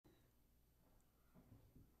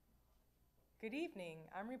Good evening.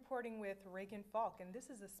 I'm reporting with Reagan Falk, and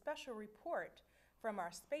this is a special report from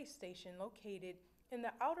our space station located in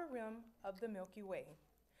the outer rim of the Milky Way.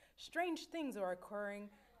 Strange things are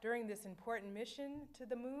occurring during this important mission to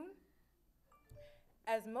the moon.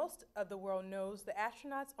 As most of the world knows, the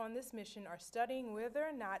astronauts on this mission are studying whether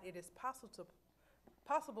or not it is possible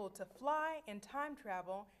to fly and time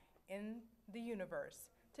travel in the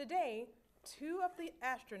universe. Today, two of the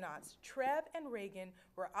astronauts, Trev and Reagan,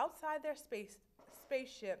 were outside their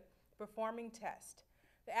spaceship performing tests.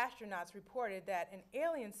 The astronauts reported that an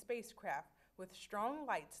alien spacecraft with strong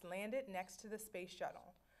lights landed next to the space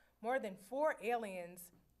shuttle. More than 4 aliens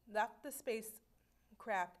left the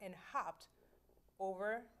spacecraft and hopped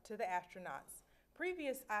over to the astronauts.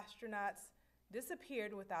 Previous astronauts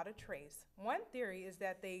disappeared without a trace. One theory is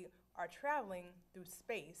that they are traveling through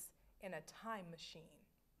space in a time machine.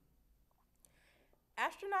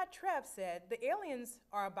 Astronaut Trev said the aliens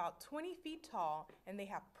are about 20 feet tall and they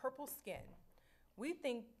have purple skin. We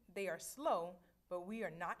think they are slow, but we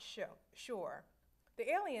are not sure. The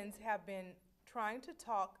astronauts have been trying to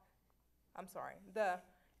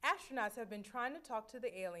talk to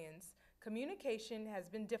the aliens. Communication has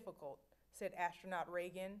been difficult, said astronaut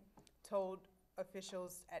Reagan told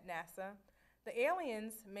officials at NASA. The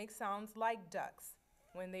aliens make sounds like ducks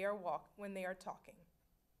when they are talking.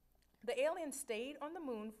 The aliens stayed on the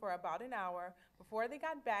moon for about an hour before they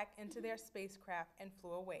got back into their spacecraft and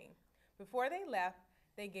flew away. Before they left,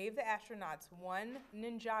 they gave the astronauts one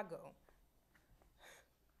Ninjago.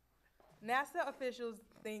 NASA officials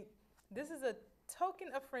think this is a token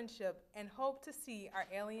of friendship and hope to see our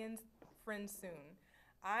aliens friends soon.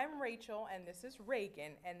 I'm Rachel, and this is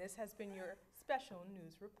Reagan, and this has been your special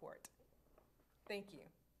news report. Thank you.